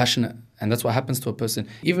excited, passionate, and that's what happens to a person.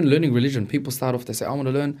 Even learning religion, people start off, they say, I want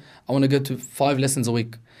to learn, I want to go to 5 lessons a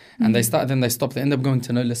week. And they start, then they stop, they end up going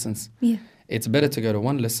to no lessons. Yeah. It's better to go to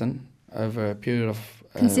 1 lesson over a period of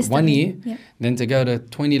 1 year than to go to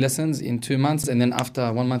 20 lessons in 2 months, and then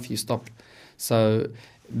after 1 month you stop. So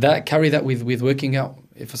carry that with working out.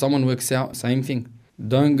 If someone works out, same thing.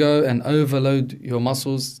 Don't go and overload your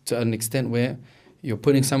muscles to an extent where you're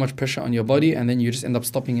putting so much pressure on your body and then you just end up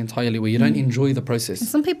stopping entirely, where you don't enjoy the process. And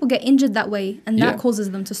some people get injured that way, and that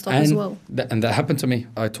causes them to stop as well. And that happened to me.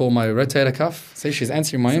 I tore my rotator cuff. See, she's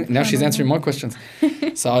answering now she's answering my questions.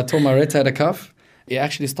 So I tore my rotator cuff. It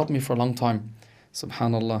actually stopped me for a long time.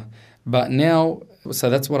 Subhanallah. But now, so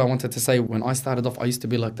that's what I wanted to say. When I started off, I used to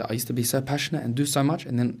be like that. I used to be so passionate and do so much,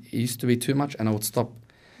 and then it used to be too much and I would stop.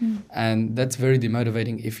 And that's very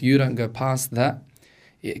demotivating. If you don't go past that,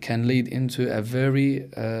 it can lead into a very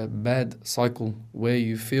bad cycle where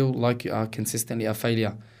you feel like you are consistently a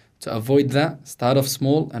failure. To avoid that, start off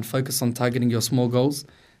small and focus on targeting your small goals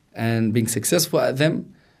and being successful at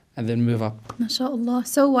them, and then move up. MashaAllah.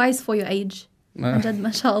 So wise for your age. Ajad,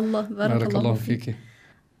 MashaAllah. Barakallahu fiki.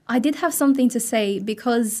 I did have something to say,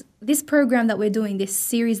 because this program that we're doing, this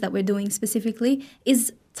series that we're doing specifically,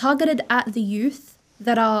 is targeted at the youth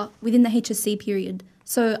that are within the HSC period.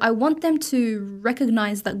 So I want them to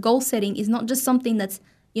recognize that goal setting is not just something that's,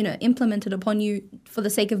 implemented upon you for the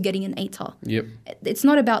sake of getting an ATAR. Yep. It's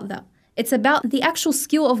not about that. It's about the actual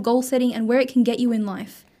skill of goal setting and where it can get you in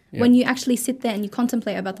life when you actually sit there and you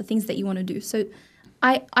contemplate about the things that you want to do. So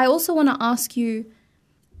I also want to ask you,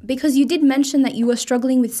 because you did mention that you were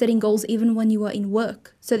struggling with setting goals even when you were in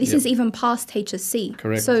work. So this is even past HSC.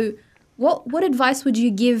 Correct. So what advice would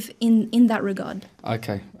you give in that regard?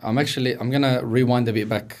 Okay. I'm going to rewind a bit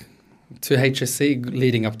back to HSC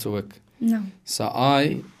leading up to work. No. So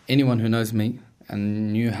anyone who knows me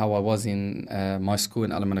and knew how I was in my school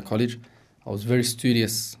in Al-Amanah College, I was very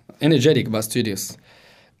studious, energetic but studious.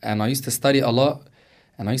 And I used to study a lot,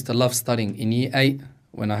 and I used to love studying. In year 8,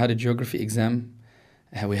 when I had a geography exam,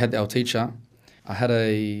 we had our teacher, I had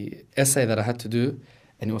a essay that I had to do,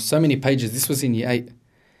 and it was so many pages. This was in year 8.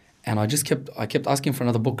 And I kept asking for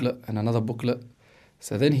another booklet and another booklet.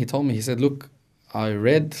 So then he told me, he said, look, I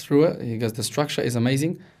read through it. He goes, the structure is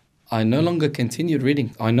amazing. I no longer continued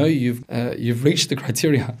reading. I know you've reached the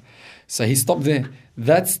criteria. So he stopped there.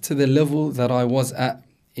 That's to the level that I was at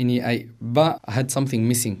in year 8. But I had something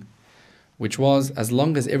missing, which was, as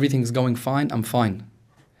long as everything's going fine, I'm fine.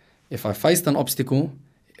 If I faced an obstacle,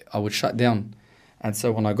 I would shut down. And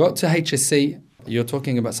so when I got to HSC, you're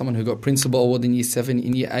talking about someone who got principal award in year 7,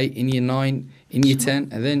 in year 8, in year 9, in year 10,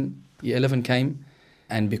 and then year 11 came.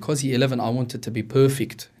 And because year 11, I wanted to be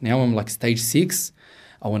perfect. Now I'm like stage 6.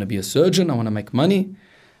 I want to be a surgeon. I want to make money.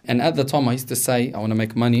 And at the time, I used to say, I want to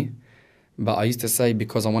make money. But I used to say,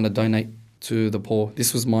 because I want to donate to the poor.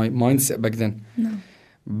 This was my mindset back then. No.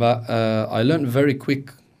 But I learned very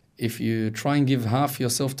quick, if you try and give half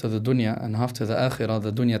yourself to the dunya and half to the akhirah,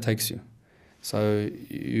 the dunya takes you. So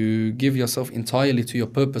you give yourself entirely to your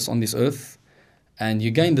purpose on this earth, and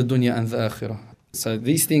you gain the dunya and the akhirah. So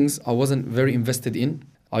these things I wasn't very invested in.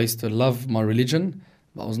 I used to love my religion,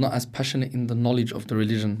 but I was not as passionate in the knowledge of the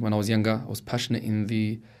religion when I was younger. I was passionate in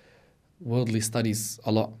the worldly studies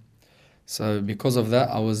a lot. So because of that,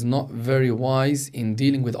 I was not very wise in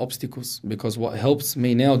dealing with obstacles, because what helps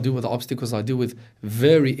me now deal with the obstacles I deal with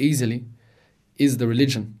very easily is the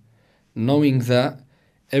religion. Knowing that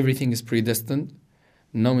everything is predestined,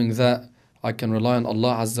 knowing that I can rely on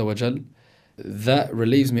Allah Azza wa Jal, that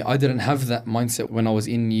relieves me. I didn't have that mindset when I was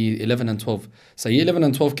in year 11 and 12. So year 11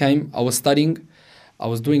 and 12 came, I was studying, I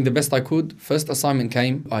was doing the best I could. First assignment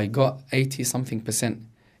came, I got 80-something%.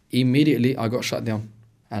 Immediately I got shut down.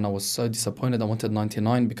 And I was so disappointed. I wanted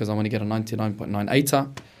 99 because I want to get a 99.9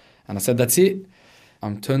 ATAR. And I said, that's it.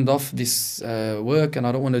 I'm turned off this work and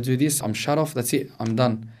I don't want to do this. I'm shut off. That's it. I'm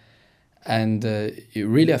done. And it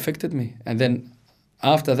really affected me. And then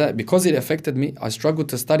after that, because it affected me, I struggled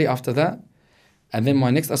to study after that. And then my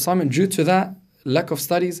next assignment, due to that lack of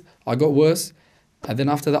studies, I got worse. And then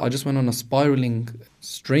after that, I just went on a spiraling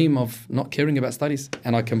stream of not caring about studies.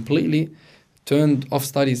 And I completely turned off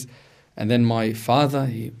studies. And then my father,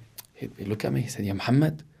 he looked at me, he said, "Ya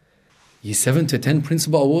Mohamad, you 7 to 10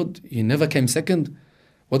 principal award, you never came second.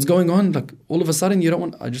 What's going on? Like all of a sudden you don't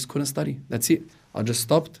want..." I just couldn't study. That's it. I just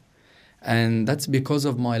stopped. And that's because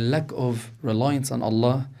of my lack of reliance on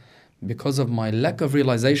Allah, because of my lack of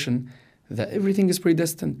realization that everything is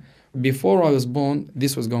predestined. Before I was born,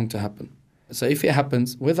 this was going to happen. So if it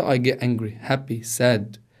happens, whether I get angry, happy,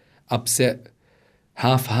 sad, upset,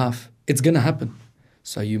 half, it's going to happen.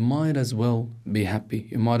 So you might as well be happy.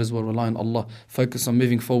 You might as well rely on Allah, focus on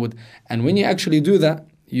moving forward. And when you actually do that,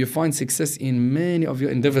 you find success in many of your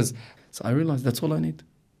endeavors. So I realized that's all I need.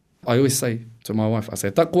 I always say to my wife, I say,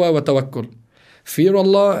 taqwa wa tawakkul. Fear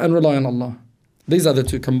Allah and rely on Allah. These are the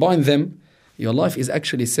two. Combine them, your life is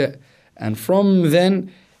actually set. And from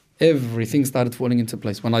then, everything started falling into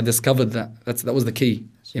place. When I discovered that was the key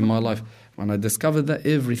in my life. When I discovered that,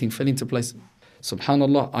 everything fell into place.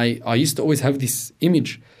 SubhanAllah, I used to always have this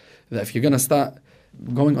image that if you're going to start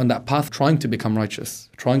going on that path, trying to become righteous,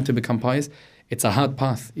 trying to become pious, it's a hard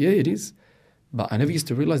path. Yeah, it is. But I never used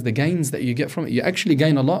to realize the gains that you get from it. You actually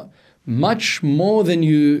gain a lot, much more than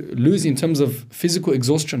you lose in terms of physical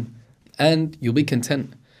exhaustion, and you'll be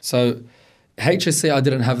content. So HSC, I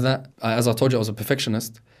didn't have that. As I told you, I was a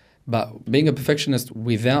perfectionist. But being a perfectionist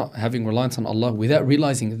without having reliance on Allah, without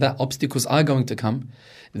realizing that obstacles are going to come,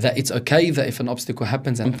 that it's okay that if an obstacle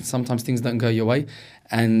happens and sometimes things don't go your way,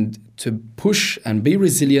 and to push and be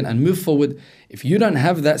resilient and move forward, if you don't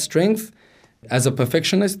have that strength as a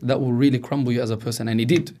perfectionist, that will really crumble you as a person. And it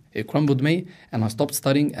did. It crumbled me, and I stopped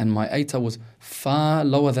studying, and my ATAR was far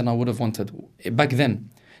lower than I would have wanted back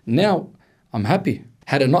then. Now, I'm happy.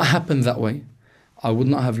 Had it not happened that way, I would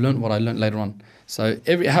not have learned what I learned later on. So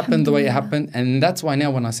it happened the way it happened. And that's why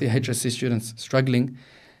now when I see HSC students struggling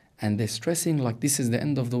and they're stressing like this is the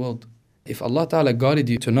end of the world. If Allah Ta'ala guided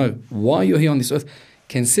you to know why you're here on this earth,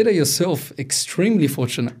 consider yourself extremely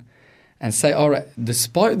fortunate. and say, all right,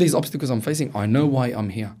 despite these obstacles I'm facing, I know why I'm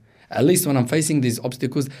here. At least when I'm facing these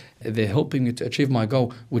obstacles, they're helping me to achieve my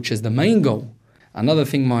goal, which is the main goal. Another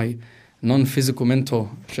thing, my non-physical mentor,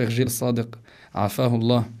 Sheikh Jil Sadiq,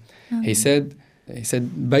 Afahullah, he said,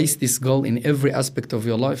 base this goal in every aspect of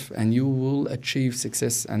your life and you will achieve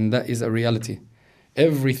success. And that is a reality.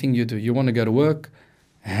 Everything you do, you want to go to work,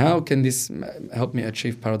 how can this help me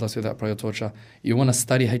achieve paradise without prayer torture? You want to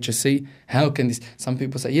study HSC, how can this? Some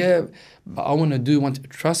people say, yeah, but I want to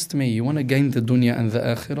trust me, you want to gain the dunya and the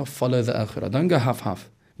akhirah, follow the akhirah. Don't go half-half.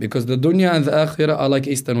 Because the dunya and the akhirah are like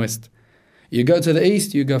east and west. You go to the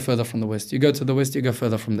east, you go further from the west. You go to the west, you go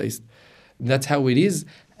further from the east. That's how it is.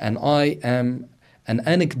 And I am an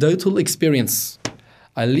anecdotal experience.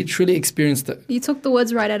 I literally experienced it. You took the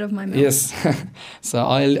words right out of my mouth. Yes. So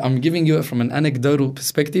I'm giving you it from an anecdotal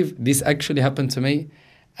perspective. This actually happened to me.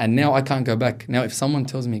 And now I can't go back. Now if someone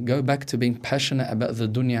tells me, go back to being passionate about the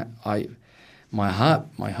dunya, my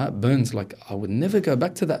heart burns. Like I would never go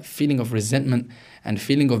back to that feeling of resentment and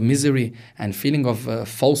feeling of misery and feeling of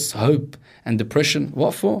false hope and depression.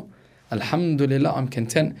 What for? Alhamdulillah, I'm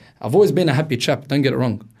content. I've always been a happy chap, don't get it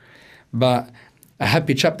wrong. But a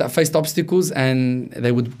happy chap that faced obstacles and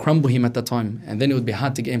they would crumble him at the time. And then it would be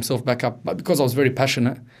hard to get himself back up. But because I was very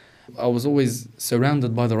passionate, I was always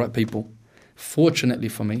surrounded by the right people. Fortunately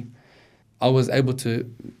for me, I was able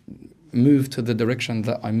to move to the direction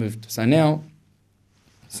that I moved. So now,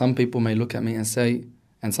 some people may look at me and say,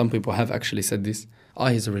 and some people have actually said this,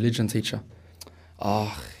 he's a religion teacher.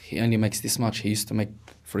 He only makes this much. He used to make,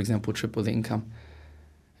 for example, triple the income.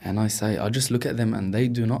 And I say, I just look at them and they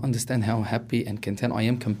do not understand how happy and content I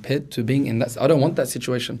am compared to being in that. I don't want that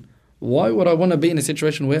situation. Why would I want to be in a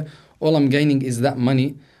situation where all I'm gaining is that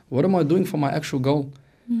money? What am I doing for my actual goal?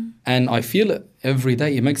 And I feel it every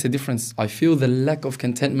day. It makes a difference. I feel the lack of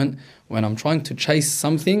contentment when I'm trying to chase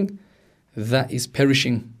something that is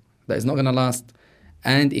perishing, that is not going to last.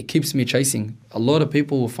 And it keeps me chasing. A lot of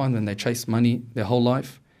people will find when they chase money their whole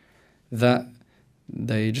life that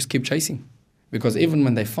they just keep chasing. Because even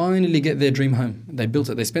when they finally get their dream home, they built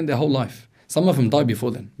it, they spent their whole life. Some of them die before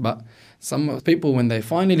then. But some people, when they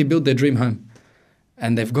finally build their dream home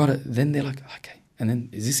and they've got it, then they're like, okay, and then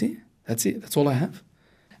is this it? That's it? That's all I have?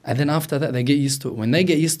 And then after that, they get used to it. When they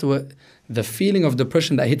get used to it, the feeling of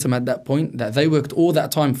depression that hits them at that point, that they worked all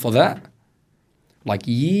that time for that, like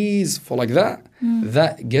years for like that,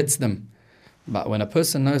 that gets them. But when a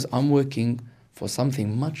person knows I'm working for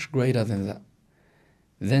something much greater than that,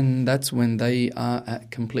 then that's when they are at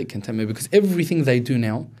complete contentment. Because everything they do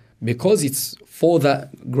now, because it's for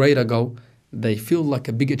that greater goal, they feel like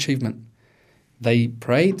a big achievement. They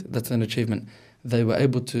prayed, that's an achievement. They were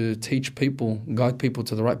able to teach people, guide people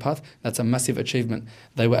to the right path, that's a massive achievement.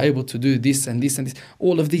 They were able to do this and this and this.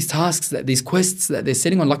 All of these tasks, these quests that they're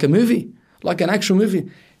setting on, like a movie, like an actual movie.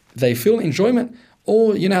 They feel enjoyment.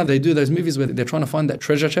 Or, you know how they do those movies where they're trying to find that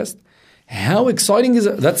treasure chest? How exciting is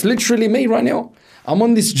it? That's literally me right now. I'm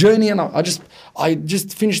on this journey and I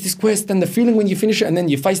just finished this quest, and the feeling when you finish it and then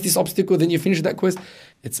you face this obstacle, then you finish that quest,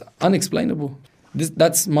 it's unexplainable.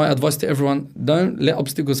 That's my advice to everyone. Don't let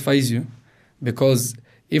obstacles faze you, because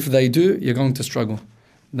if they do, you're going to struggle.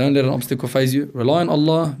 Don't let an obstacle faze you. Rely on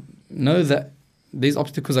Allah. Know that these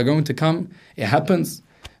obstacles are going to come. It happens.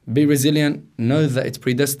 Be resilient. Know that it's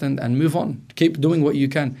predestined and move on. Keep doing what you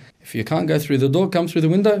can. If you can't go through the door, come through the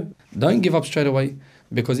window. Don't give up straight away.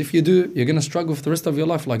 Because if you do, you're going to struggle for the rest of your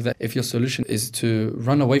life like that. If your solution is to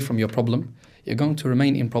run away from your problem, you're going to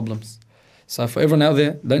remain in problems. So for everyone out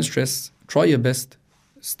there, don't stress. Try your best.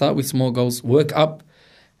 Start with small goals. Work up.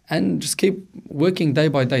 And just keep working day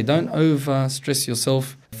by day. Don't over-stress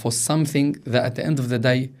yourself for something that at the end of the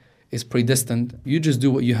day is predestined. You just do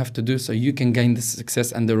what you have to do so you can gain the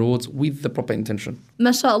success and the rewards with the proper intention.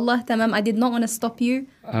 MashaAllah, Tamam, I did not want to stop you.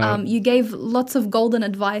 You gave lots of golden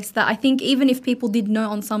advice that I think even if people did know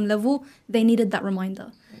on some level, they needed that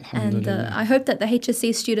reminder. And I hope that the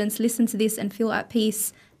HSC students listen to this and feel at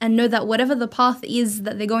peace and know that whatever the path is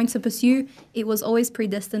that they're going to pursue, it was always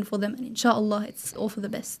predestined for them. And inshallah, it's all for the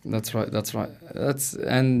best. That's right.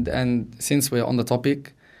 And since we're on the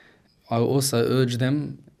topic, I also urge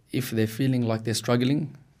them, if they're feeling like they're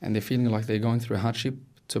struggling and they're feeling like they're going through hardship,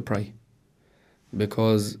 to pray.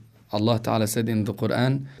 Because Allah Ta'ala said in the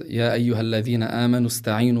Quran, Ya ayyuha alladhina amanu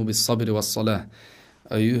ista'inu bis-sabri was-salah.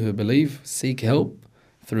 O you who believe, seek help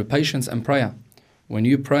through patience and prayer. When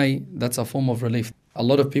you pray, that's a form of relief. A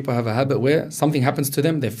lot of people have a habit where something happens to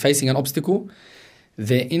them, they're facing an obstacle,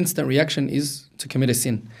 their instant reaction is to commit a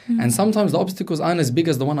sin. And sometimes the obstacles aren't as big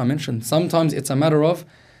as the one I mentioned. Sometimes it's a matter of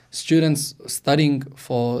students studying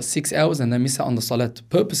for 6 hours and they miss out on the salat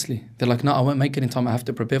purposely. They're like, no, I won't make it in time. I have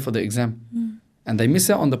to prepare for the exam. And they miss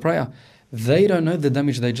out on the prayer. They don't know the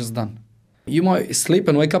damage they just done. You might sleep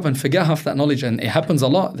and wake up and forget half that knowledge. And it happens a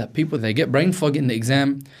lot that people, they get brain fog in the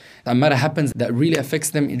exam. That matter happens that really affects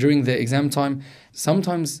them during the exam time.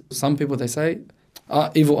 Sometimes some people, they say,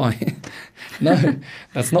 evil eye. No,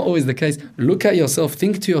 that's not always the case. Look at yourself.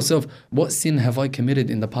 Think to yourself, what sin have I committed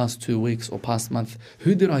in the past 2 weeks or past month?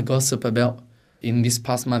 Who did I gossip about in this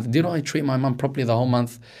past month? Did I treat my mum properly the whole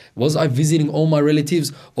month? Was I visiting all my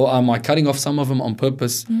relatives, or am I cutting off some of them on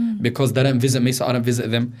purpose because they don't visit me, so I don't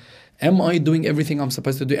visit them? Am I doing everything I'm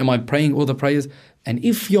supposed to do? Am I praying all the prayers? And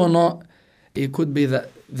if you're not, it could be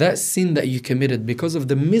that sin that you committed, because of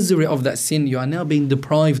the misery of that sin, you are now being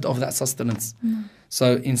deprived of that sustenance.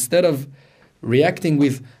 So instead of reacting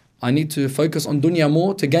with, I need to focus on dunya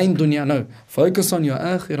more to gain dunya, no. Focus on your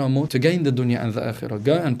akhirah more to gain the dunya and the akhirah.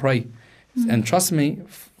 Go and pray. And trust me,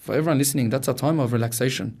 for everyone listening, that's a time of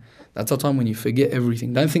relaxation. That's a time when you forget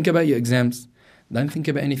everything. Don't think about your exams. Don't think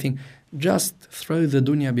about anything. Just throw the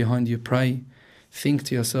dunya behind you. Pray. Think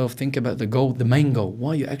to yourself. Think about the goal, the main goal.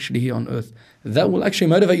 Why you're actually here on earth. That will actually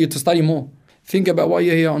motivate you to study more. Think about why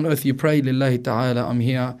you're here on earth. You pray, Lillahi ta'ala, I'm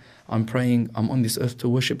here. I'm praying. I'm on this earth to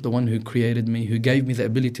worship the one who created me, who gave me the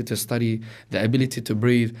ability to study, the ability to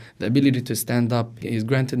breathe, the ability to stand up. He's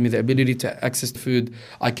granted me the ability to access food.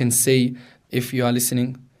 I can see. If you are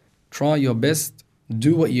listening, try your best.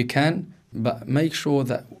 Do what you can, but make sure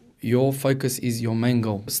that your focus is your main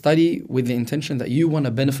goal. Study with the intention that you want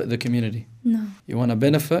to benefit the community. No. You want to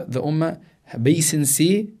benefit the ummah. Be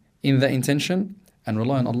sincere in that intention and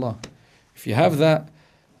rely on Allah. If you have that,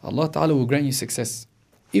 Allah Ta'ala will grant you success.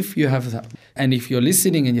 If you have that. And if you're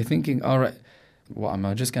listening and you're thinking, all right, well, am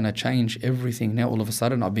I just going to change everything now all of a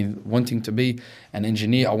sudden? I've been wanting to be an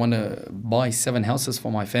engineer. I want to buy 7 houses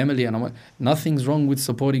for my family. And nothing's wrong with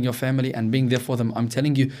supporting your family and being there for them. I'm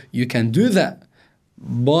telling you, you can do that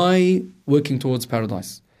by working towards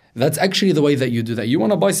paradise. That's actually the way that you do that. You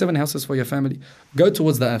want to buy 7 houses for your family? Go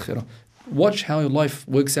towards the akhirah. Watch how your life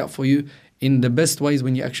works out for you in the best ways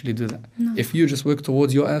when you actually do that. No. If you just work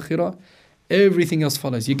towards your akhirah, everything else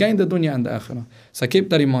follows. You gain the dunya and the akhirah. So keep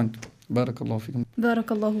that in mind. Barakallahu feekum.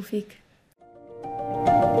 Barakallahu feek.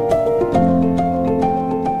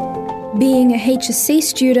 Being a HSC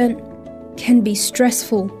student can be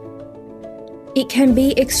stressful. It can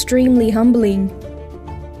be extremely humbling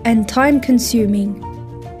and time-consuming.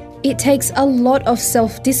 It takes a lot of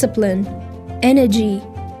self-discipline, energy,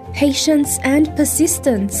 patience and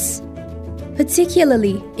persistence,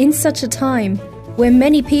 particularly in such a time where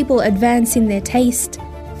many people advance in their taste,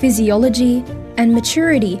 physiology and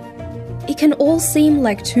maturity. It can all seem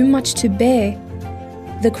like too much to bear.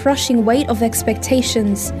 The crushing weight of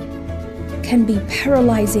expectations can be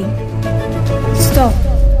paralyzing. Stop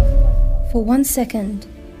for 1 second.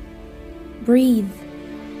 Breathe.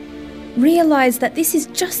 Realize that this is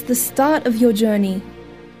just the start of your journey.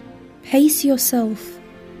 Pace yourself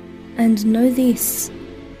and know this: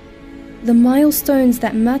 the milestones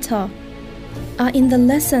that matter are in the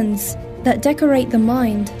lessons that decorate the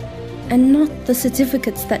mind, and not the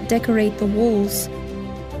certificates that decorate the walls.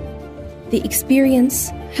 The experience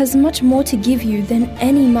has much more to give you than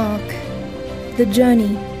any mark. The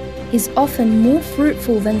journey is often more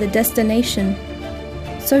fruitful than the destination.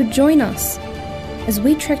 So join us as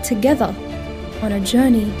we trek together on a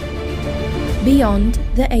journey beyond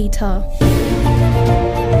the ATAR.